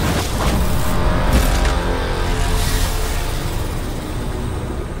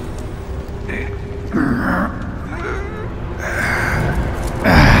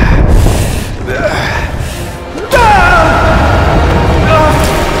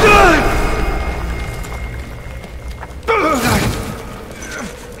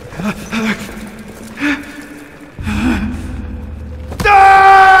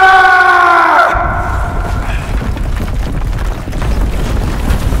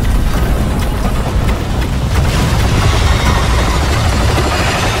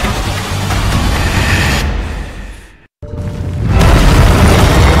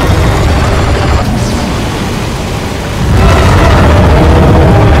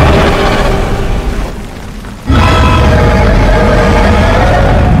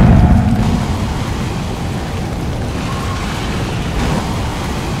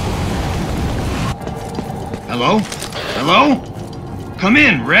 Come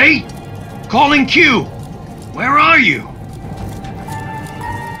in, Ray. Calling Q. Where are you?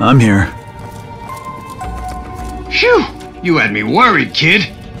 I'm here. Phew! You had me worried, kid.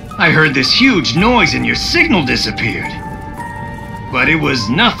 I heard this huge noise and your signal disappeared. But it was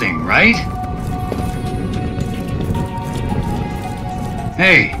nothing, right?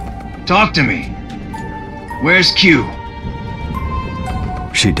 Hey, talk to me. Where's Q?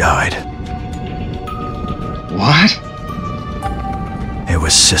 She died. What? It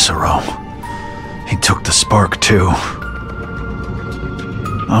was Cicero. He took the spark, too.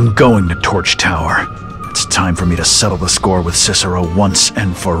 I'm going to Torch Tower. It's time for me to settle the score with Cicero once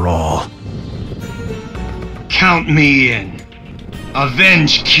and for all. Count me in.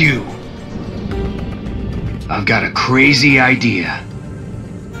 Avenge Q. I've got a crazy idea.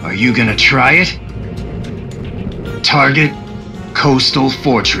 Are you gonna try it? Target, Coastal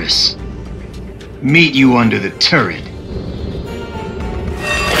Fortress. Meet you under the turret.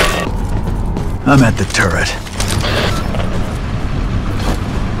 I'm at the turret.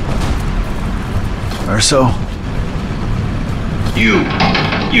 Urso?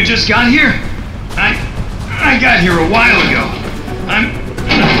 You just got here? I got here a while ago.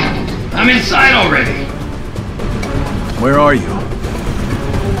 I'm inside already. Where are you?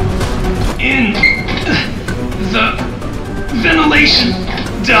 In the ventilation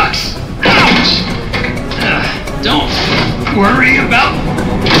ducts. Ouch! Don't worry about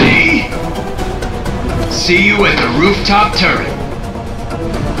me. See you at the rooftop turret.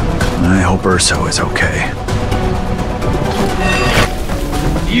 I hope Urso is okay.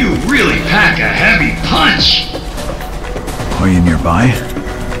 You really pack a heavy punch. Are you nearby?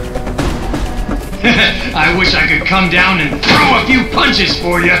 I wish I could come down and throw a few punches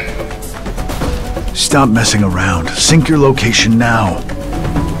for you. Stop messing around. Sync your location now.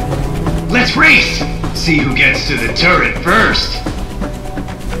 Let's race! See who gets to the turret first.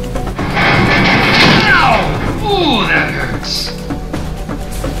 Ow! Ooh, that hurts.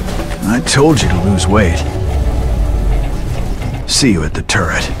 I told you to lose weight. See you at the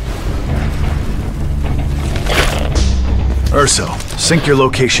turret. Urso, sync your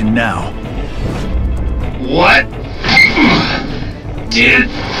location now. What did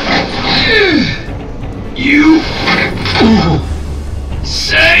you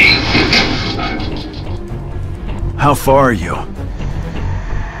say? How far are you?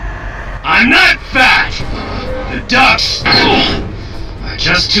 I'm not fat! The ducts are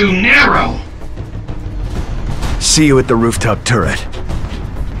just too narrow. See you at the rooftop turret.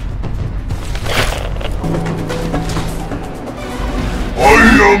 I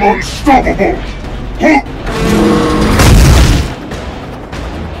am unstoppable!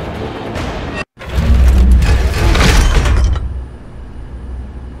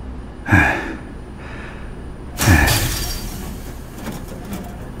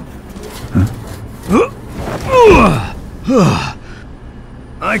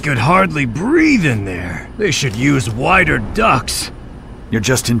 I could hardly breathe in there. They should use wider ducts. You're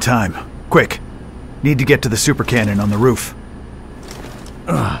just in time. Quick. Need to get to the super cannon on the roof.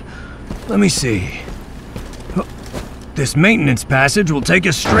 Let me see. This maintenance passage will take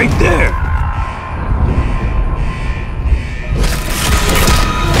us straight there.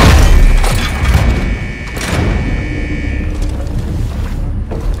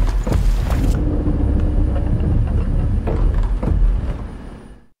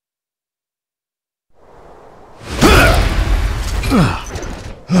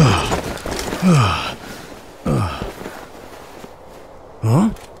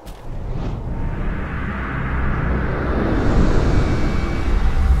 Huh?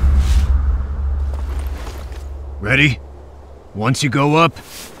 Ready? Once you go up,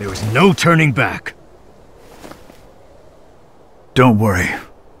 there is no turning back. Don't worry.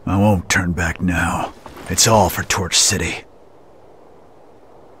 I won't turn back now. It's all for Torch City.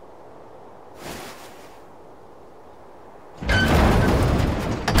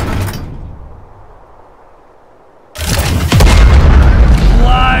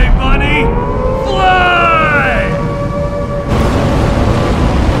 Fly, bunny! Fly!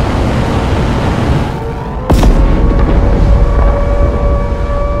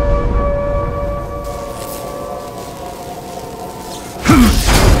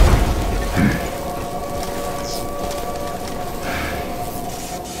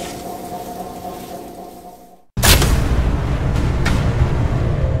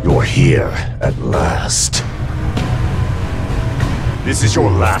 You're here at last. This is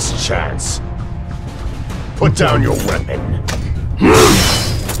your last chance. Put down your weapon.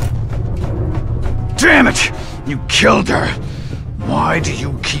 Damn it! You killed her! Why do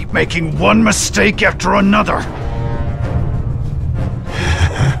you keep making one mistake after another?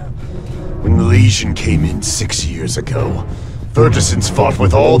 Legion came in 6 years ago. Fergusons fought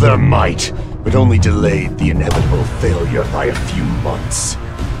with all their might, but only delayed the inevitable failure by a few months.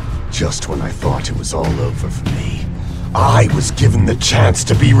 Just when I thought it was all over for me, I was given the chance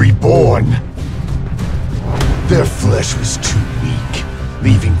to be reborn. Their flesh was too weak,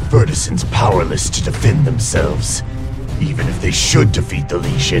 leaving Fergusons powerless to defend themselves. Even if they should defeat the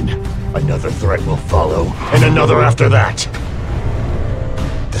Legion, another threat will follow, and another after that.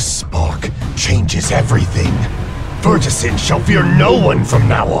 The spark changes everything. Ferguson shall fear no one from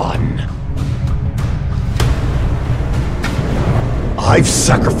now on. I've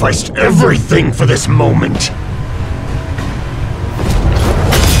sacrificed everything for this moment.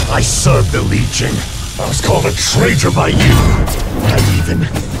 I served the Legion. I was called a traitor by you. I even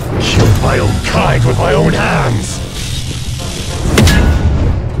killed my own kind with my own hands.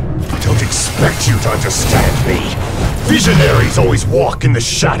 Don't expect you to understand me. Visionaries always walk in the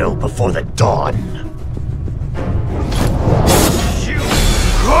shadow before the dawn. You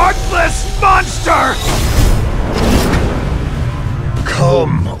heartless monster!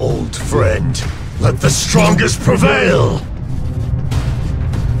 Come, old friend. Let the strongest prevail!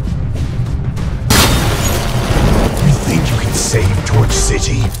 You think you can save Torch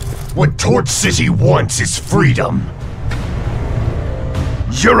City? What Torch City wants is freedom.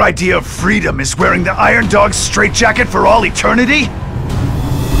 Your idea of freedom is wearing the Iron Dog's straitjacket for all eternity?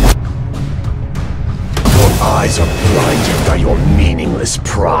 Your eyes are blinded by your meaningless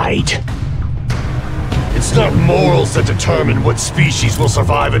pride. It's not morals that determine what species will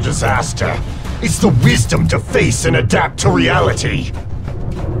survive a disaster. It's the wisdom to face and adapt to reality.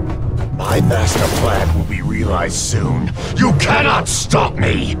 My master plan will be realized soon. You cannot stop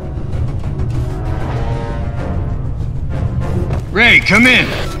me! Ray, come in!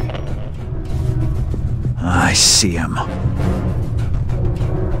 I see him.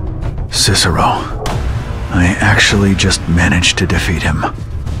 Cicero. I actually just managed to defeat him.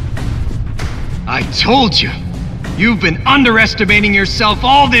 I told you! You've been underestimating yourself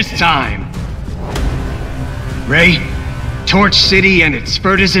all this time! Ray, Torch City and its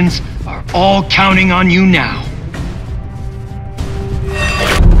Fergusons are all counting on you now.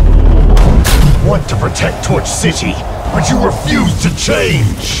 You want to protect Torch City, but you refuse to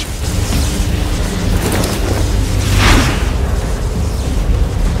change!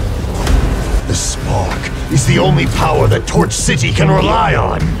 The spark is the only power that Torch City can rely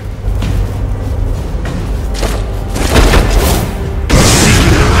on!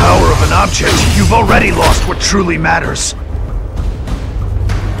 Seeking the power of an object, you've already lost what truly matters.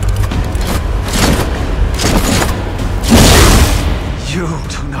 You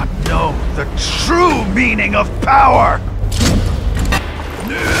do not know the true meaning of power!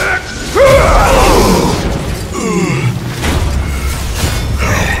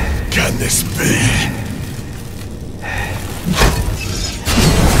 How can this be?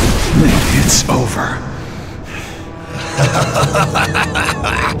 It's over.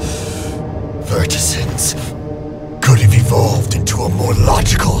 Vertisons could have evolved into a more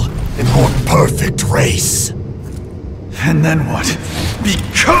logical and more perfect race. And then what?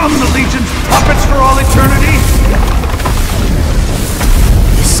 Become the Legion's puppets for all eternity?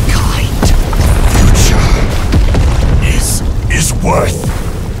 This kind future is worth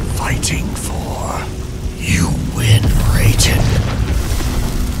fighting for. You win, Rayton.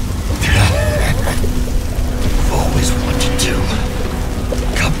 I've always wanted to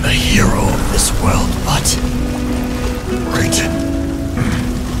become the hero of this world, but Rayton,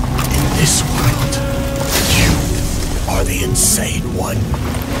 in this world, you are the insane one.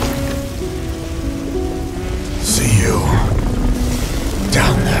 See you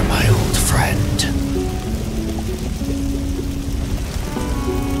down there, my old friend.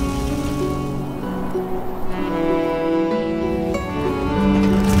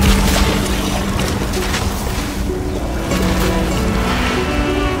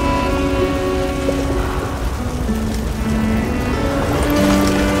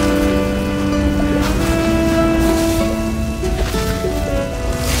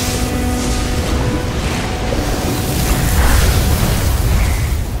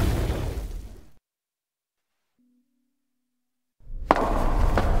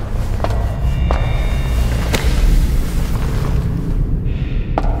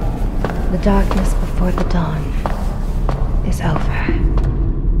 The darkness before the dawn.